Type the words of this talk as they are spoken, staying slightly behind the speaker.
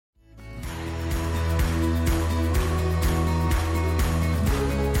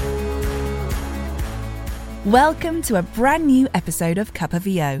Welcome to a brand new episode of Cup of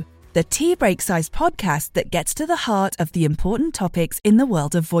VO, the tea break-sized podcast that gets to the heart of the important topics in the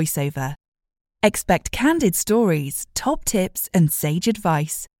world of voiceover. Expect candid stories, top tips, and sage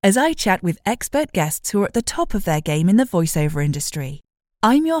advice as I chat with expert guests who are at the top of their game in the voiceover industry.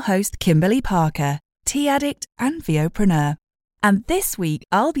 I'm your host, Kimberly Parker, tea addict and VOpreneur. And this week,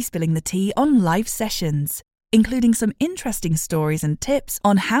 I'll be spilling the tea on live sessions, including some interesting stories and tips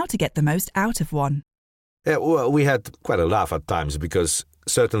on how to get the most out of one. Yeah, well, we had quite a laugh at times because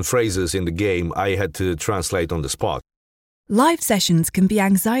certain phrases in the game I had to translate on the spot. Live sessions can be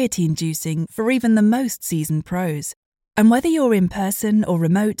anxiety-inducing for even the most seasoned pros. And whether you're in person or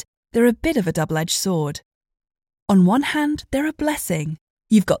remote, they're a bit of a double-edged sword. On one hand, they're a blessing.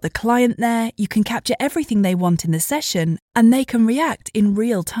 You've got the client there, you can capture everything they want in the session, and they can react in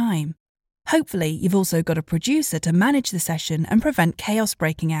real time. Hopefully, you've also got a producer to manage the session and prevent chaos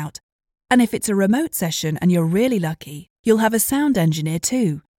breaking out. And if it's a remote session and you're really lucky, you'll have a sound engineer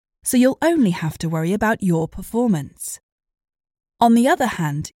too, so you'll only have to worry about your performance. On the other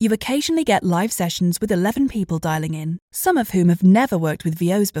hand, you occasionally get live sessions with 11 people dialing in, some of whom have never worked with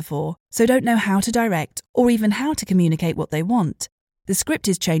VOs before, so don't know how to direct or even how to communicate what they want. The script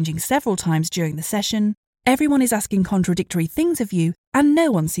is changing several times during the session, everyone is asking contradictory things of you, and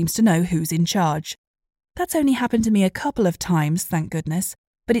no one seems to know who's in charge. That's only happened to me a couple of times, thank goodness.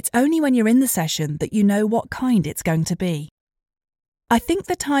 But it's only when you're in the session that you know what kind it's going to be. I think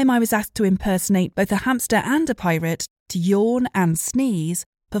the time I was asked to impersonate both a hamster and a pirate, to yawn and sneeze,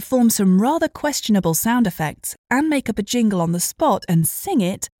 perform some rather questionable sound effects, and make up a jingle on the spot and sing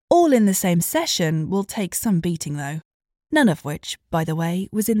it, all in the same session, will take some beating though. None of which, by the way,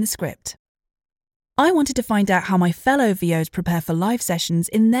 was in the script. I wanted to find out how my fellow VOs prepare for live sessions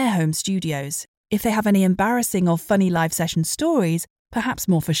in their home studios, if they have any embarrassing or funny live session stories, perhaps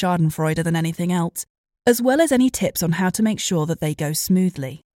more for schadenfreude than anything else, as well as any tips on how to make sure that they go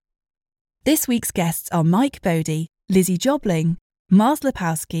smoothly. This week's guests are Mike Bodie, Lizzie Jobling, Mars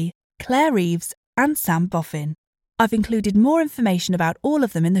Lepowski, Claire Reeves, and Sam Boffin. I've included more information about all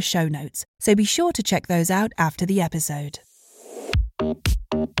of them in the show notes, so be sure to check those out after the episode.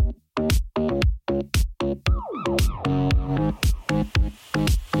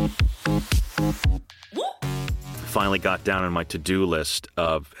 Finally got down on my to-do list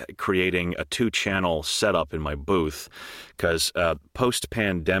of creating a 2-channel setup in my booth because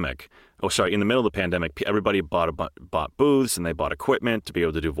post-pandemic, in the middle of the pandemic, everybody bought booths and they bought equipment to be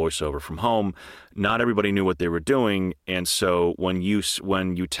able to do voiceover from home. Not everybody knew what they were doing, and so when you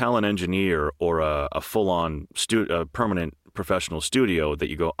tell an engineer or a full-on permanent professional studio that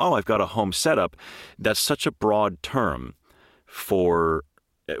you go, oh, I've got a home setup, that's such a broad term for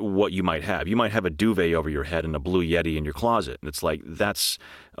what you might have. You might have a duvet over your head and a Blue Yeti in your closet. And it's like, that's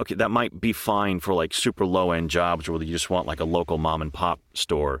okay. That might be fine for like super low end jobs where you just want like a local mom and pop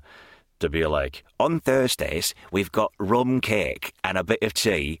store to be like, on Thursdays, we've got rum cake and a bit of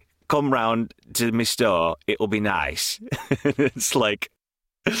tea. Come round to my store. It'll be nice. It's like,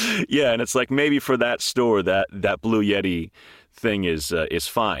 yeah. And it's like, maybe for that store, that Blue Yeti thing is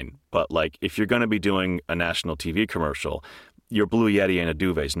fine. But like, if you're going to be doing a national TV commercial, your Blue Yeti and a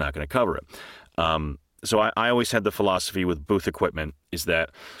duvet is not going to cover it. So I always had the philosophy with booth equipment is that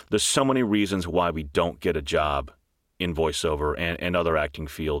there's so many reasons why we don't get a job in voiceover and other acting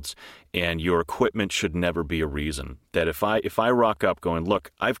fields, and your equipment should never be a reason. That if I rock up going,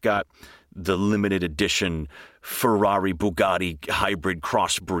 look, I've got the limited edition Ferrari Bugatti hybrid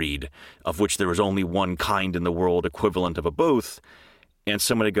crossbreed, of which there is only one kind in the world equivalent of a booth, and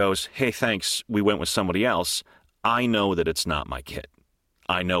somebody goes, hey, thanks, we went with somebody else, I know that it's not my kit.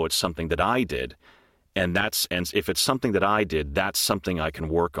 I know it's something that I did. And if it's something that I did, that's something I can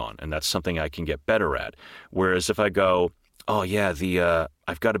work on, and that's something I can get better at. Whereas if I go, oh yeah,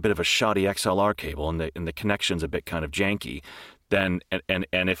 I've got a bit of a shoddy XLR cable and the connection's a bit kind of janky, then and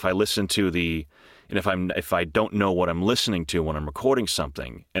if I listen to if I don't know what I'm listening to when I'm recording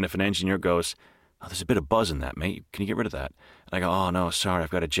something, and if an engineer goes, oh, there's a bit of buzz in that, mate. Can you get rid of that? And I go, oh, no, sorry, I've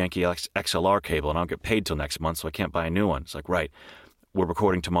got a janky XLR cable, and I don't get paid till next month, so I can't buy a new one. It's like, right, we're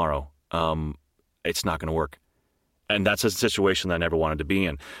recording tomorrow. It's not going to work. And that's a situation that I never wanted to be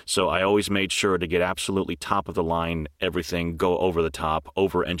in. So I always made sure to get absolutely top of the line everything, go over the top,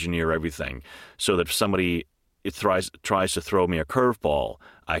 over-engineer everything, so that if somebody tries to throw me a curveball,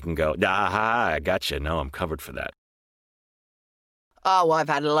 I can go, I gotcha. No, I'm covered for that. Oh, I've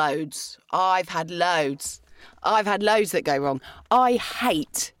had loads that go wrong. I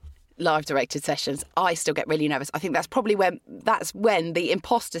hate live directed sessions. I still get really nervous. I think that's probably when the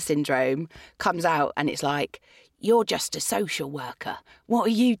imposter syndrome comes out, and it's like, you're just a social worker. What are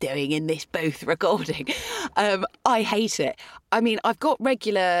you doing in this booth recording? I hate it. I mean, I've got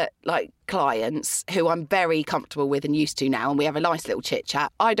regular clients who I'm very comfortable with and used to now, and we have a nice little chit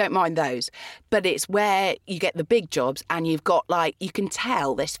chat. I don't mind those, but it's where you get the big jobs and you've got you can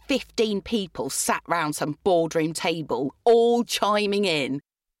tell there's 15 people sat round some boardroom table all chiming in.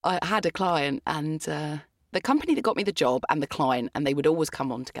 I had a client and the company that got me the job and the client, and they would always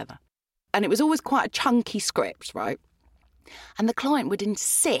come on together. And it was always quite a chunky script, right? And the client would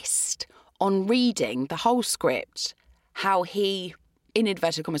insist on reading the whole script, how he, in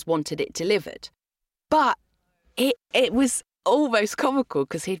inverted commas, wanted it delivered. But it was almost comical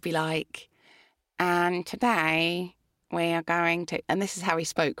because he'd be like, and today we are going to... And this is how he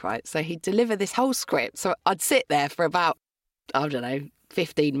spoke, right? So he'd deliver this whole script. So I'd sit there for about,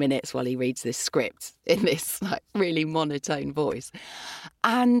 15 minutes while he reads this script in this really monotone voice.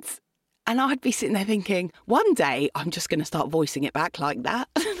 And I'd be sitting there thinking, one day I'm just going to start voicing it back like that.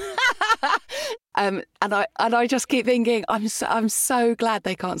 And I just keep thinking, I'm so glad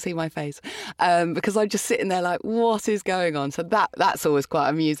they can't see my face, because I'm just sitting there what is going on? So that's always quite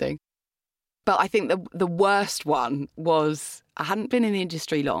amusing. But I think the worst one was I hadn't been in the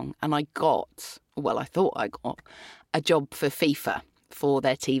industry long, and I thought I got a job for FIFA for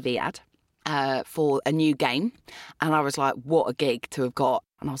their TV ad. For a new game, and I was like, what a gig to have got.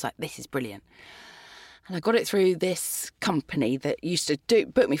 And I was like, this is brilliant. And I got it through this company that used to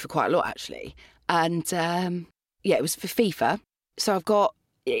book me for quite a lot, actually. And it was for FIFA. So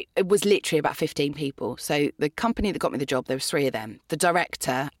it was literally about 15 people. So the company that got me the job, there was 3 of them, the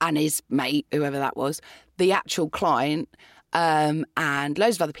director and his mate, whoever that was, the actual client, and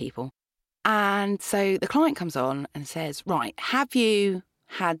loads of other people. And so the client comes on and says, right, have you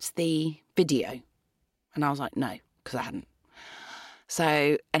had the video? And I was like, no, because I hadn't.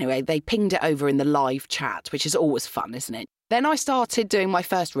 So anyway, they pinged it over in the live chat, which is always fun, isn't it? Then I started doing my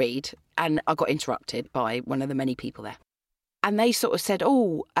first read and I got interrupted by one of the many people there. And they sort of said,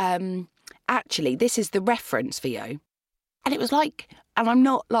 actually, this is the reference video. And it was and I'm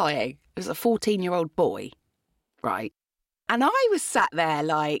not lying, it was a 14-year-old boy, right? And I was sat there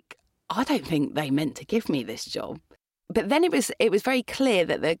I don't think they meant to give me this job. But then it was very clear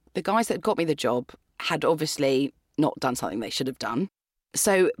that the guys that got me the job had obviously not done something they should have done.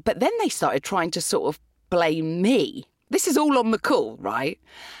 So, but then they started trying to sort of blame me. This is all on the call, right?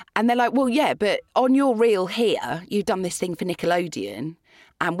 And they're like, well, yeah, but on your reel here, you've done this thing for Nickelodeon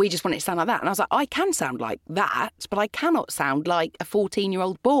and we just want it to sound like that. And I was like, I can sound like that, but I cannot sound like a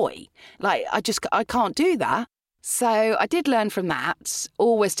 14-year-old boy. I can't do that. So I did learn from that,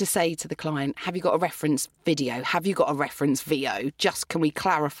 always to say to the client, have you got a reference video? Have you got a reference VO? Just can we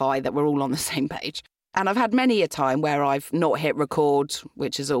clarify that we're all on the same page? And I've had many a time where I've not hit record,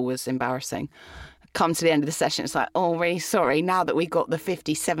 which is always embarrassing. Come to the end of the session, it's really sorry, now that we got the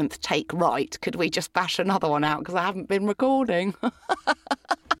 57th take right, could we just bash another one out because I haven't been recording?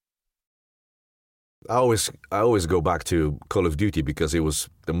 I always go back to Call of Duty because it was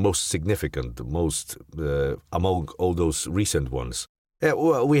the most significant, the most among all those recent ones. Yeah,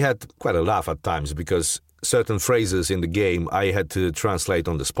 well, we had quite a laugh at times because certain phrases in the game I had to translate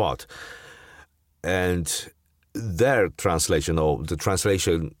on the spot. And their translation, or the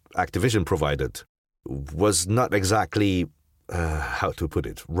translation Activision provided, was not exactly, how to put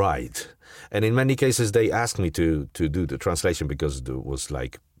it, right. And in many cases they asked me to do the translation because there was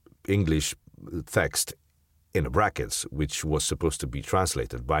English text in the brackets, which was supposed to be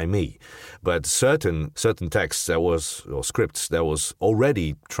translated by me. But certain texts or scripts that was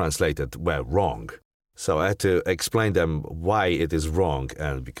already translated were wrong. So I had to explain them why it is wrong,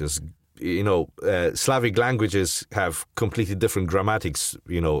 and because Slavic languages have completely different grammatics,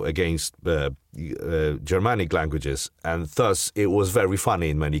 against Germanic languages, and thus it was very funny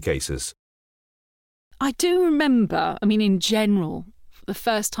in many cases. I do remember, in general, the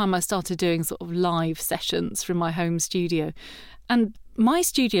first time I started doing sort of live sessions from my home studio. And my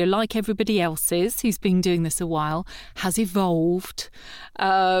studio, like everybody else's who's been doing this a while, has evolved.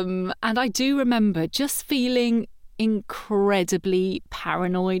 And I do remember just feeling incredibly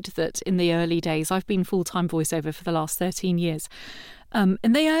paranoid that in the early days, I've been full-time voiceover for the last 13 years. In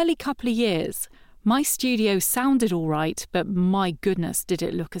the early couple of years, my studio sounded all right, but my goodness, did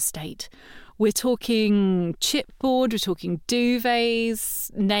it look a state. We're talking chipboard, we're talking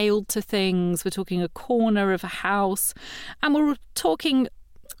duvets nailed to things, we're talking a corner of a house, and we're talking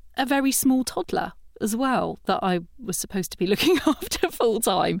a very small toddler as well that I was supposed to be looking after full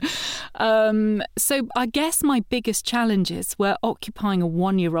time. So I guess my biggest challenges were occupying a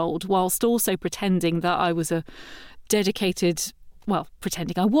 1-year-old whilst also pretending that I was a dedicated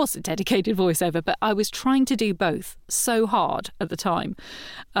pretending I was a dedicated voiceover, but I was trying to do both so hard at the time.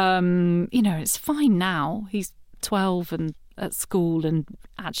 It's fine now. He's 12 and at school and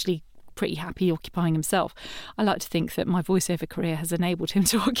actually pretty happy occupying himself. I like to think that my voiceover career has enabled him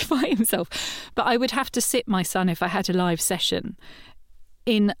to occupy himself. But I would have to sit my son, if I had a live session,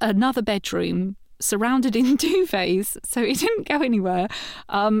 in another bedroom surrounded in duvets, so he didn't go anywhere,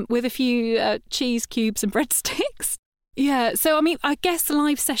 with a few cheese cubes and breadsticks. Yeah, so I mean, I guess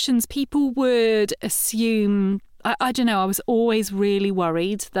live sessions, people would assume, I don't know, I was always really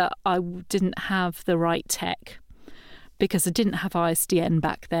worried that I didn't have the right tech because I didn't have ISDN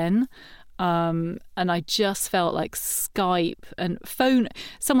back then. And I just felt like Skype and phone,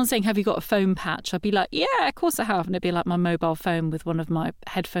 someone saying, have you got a phone patch? I'd be like, yeah, of course I have. And it'd be like my mobile phone with one of my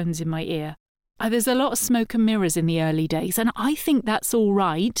headphones in my ear. There's a lot of smoke and mirrors in the early days, and I think that's all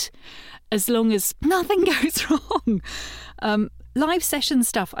right as long as nothing goes wrong. Live session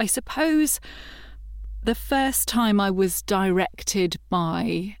stuff, I suppose the first time I was directed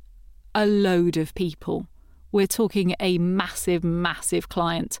by a load of people, we're talking a massive, massive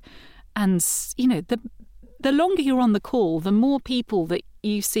client, and, the longer you're on the call, the more people that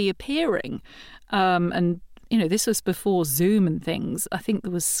you see appearing, and this was before Zoom and things. I think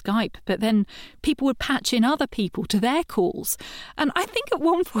there was Skype, but then people would patch in other people to their calls. And I think at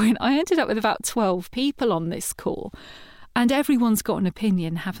one point I ended up with about 12 people on this call. And everyone's got an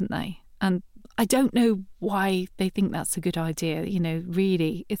opinion, haven't they? And I don't know why they think that's a good idea.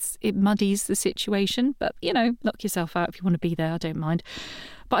 Really, it muddies the situation. But, knock yourself out if you want to be there. I don't mind.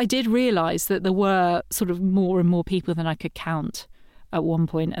 But I did realise that there were sort of more and more people than I could count at one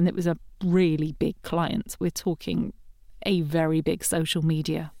point, and it was a really big client. We're talking a very big social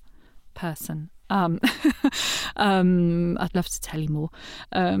media person. I'd love to tell you more,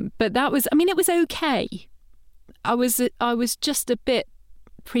 but that was, it was okay. I was just a bit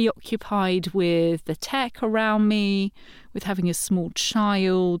preoccupied with the tech around me, with having a small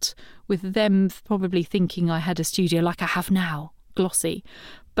child, with them probably thinking I had a studio like I have now, glossy,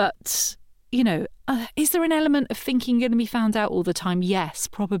 but. Is there an element of thinking you're going to be found out all the time? Yes,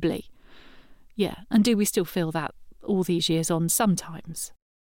 probably. Yeah. And do we still feel that all these years on sometimes?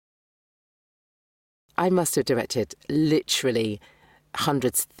 I must have directed literally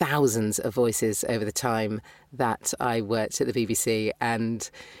hundreds, thousands of voices over the time that I worked at the BBC. And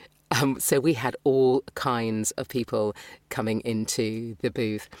so we had all kinds of people coming into the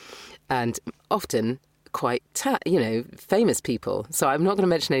booth, and often quite, famous people. So I'm not going to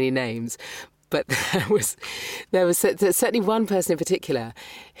mention any names, but there was certainly one person in particular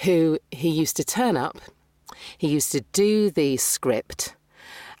who he used to turn up, he used to do the script,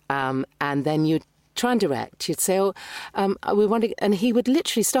 and then you'd try and direct. You'd say, we want to, and he would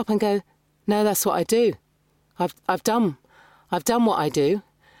literally stop and go, no, that's what I do. I've done what I do.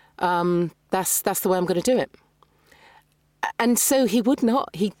 That's the way I'm going to do it. And so he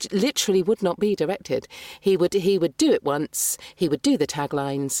literally would not be directed. He would do it once, he would do the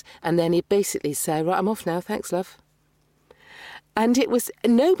taglines, and then he'd basically say, right, I'm off now, thanks, love. And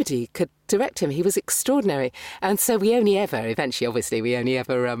nobody could direct him. He was extraordinary. And so we only ever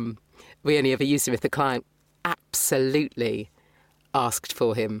used him if the client absolutely asked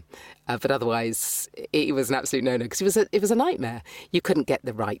for him. But otherwise, it was an absolute no-no, because it was a nightmare. You couldn't get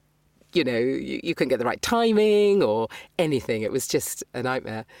the right you couldn't get the right timing or anything. It was just a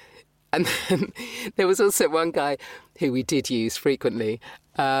nightmare. And then there was also one guy who we did use frequently,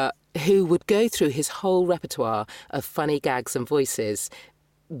 who would go through his whole repertoire of funny gags and voices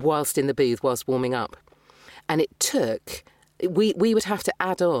whilst in the booth, whilst warming up. And it took, we would have to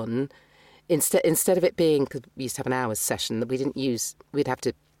add on, instead of it being, because we used to have an hour's session that we'd have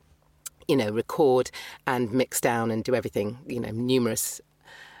to, record and mix down and do everything, numerous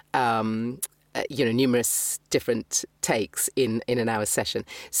different takes in an hour's session.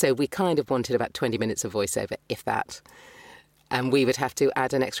 So we kind of wanted about 20 minutes of voiceover, if that. And we would have to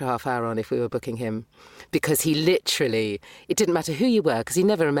add an extra half hour on if we were booking him, because he literally, it didn't matter who you were, because he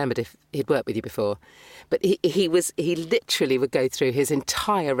never remembered if he'd worked with you before. But he literally would go through his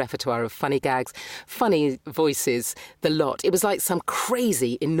entire repertoire of funny gags, funny voices, the lot. It was like some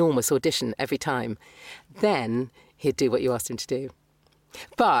crazy, enormous audition every time. Then he'd do what you asked him to do.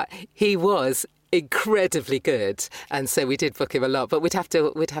 But he was incredibly good, and so we did book him a lot. But we'd have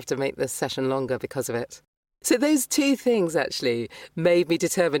to make the session longer because of it. So those two things actually made me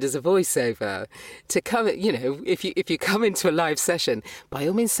determined as a voiceover to come. If you come into a live session, by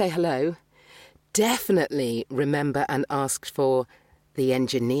all means say hello. Definitely remember and ask for the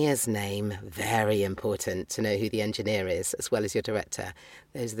engineer's name. Very important to know who the engineer is, as well as your director.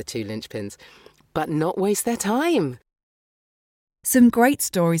 Those are the two linchpins. But not waste their time. Some great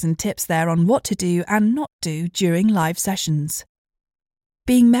stories and tips there on what to do and not do during live sessions.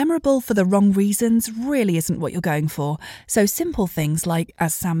 Being memorable for the wrong reasons really isn't what you're going for, so simple things like,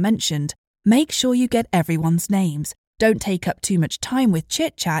 as Sam mentioned, make sure you get everyone's names, don't take up too much time with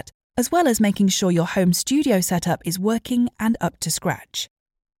chit-chat, as well as making sure your home studio setup is working and up to scratch.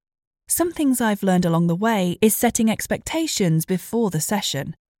 Some things I've learned along the way is setting expectations before the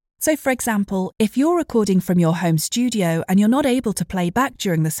session. So for example, if you're recording from your home studio and you're not able to play back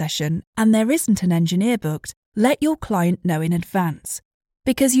during the session and there isn't an engineer booked, let your client know in advance.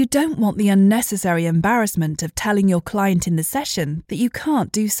 Because you don't want the unnecessary embarrassment of telling your client in the session that you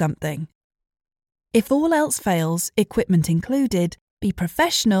can't do something. If all else fails, equipment included, be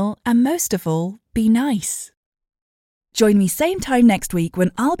professional and most of all, be nice. Join me same time next week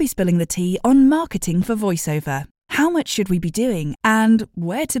when I'll be spilling the tea on marketing for voiceover. How much should we be doing and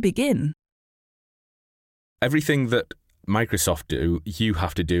where to begin? Everything that Microsoft do, you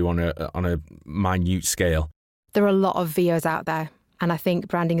have to do on a minute scale. There are a lot of VOs out there, and I think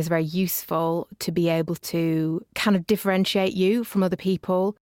branding is very useful to be able to kind of differentiate you from other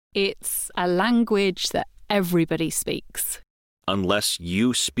people. It's a language that everybody speaks. Unless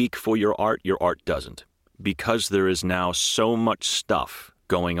you speak for your art doesn't. Because there is now so much stuff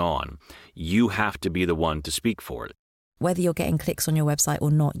going on, you have to be the one to speak for it. Whether you're getting clicks on your website or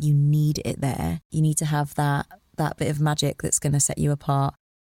not, you need it there. You need to have that bit of magic that's going to set you apart.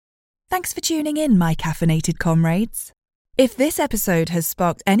 Thanks for tuning in, my caffeinated comrades. If this episode has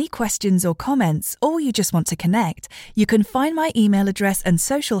sparked any questions or comments, or you just want to connect, you can find my email address and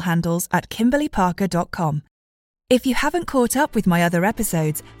social handles at kimberlyparker.com. If you haven't caught up with my other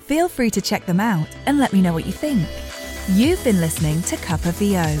episodes, feel free to check them out and let me know what you think. You've been listening to Cup of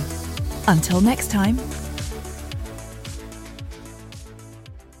VO. Until next time,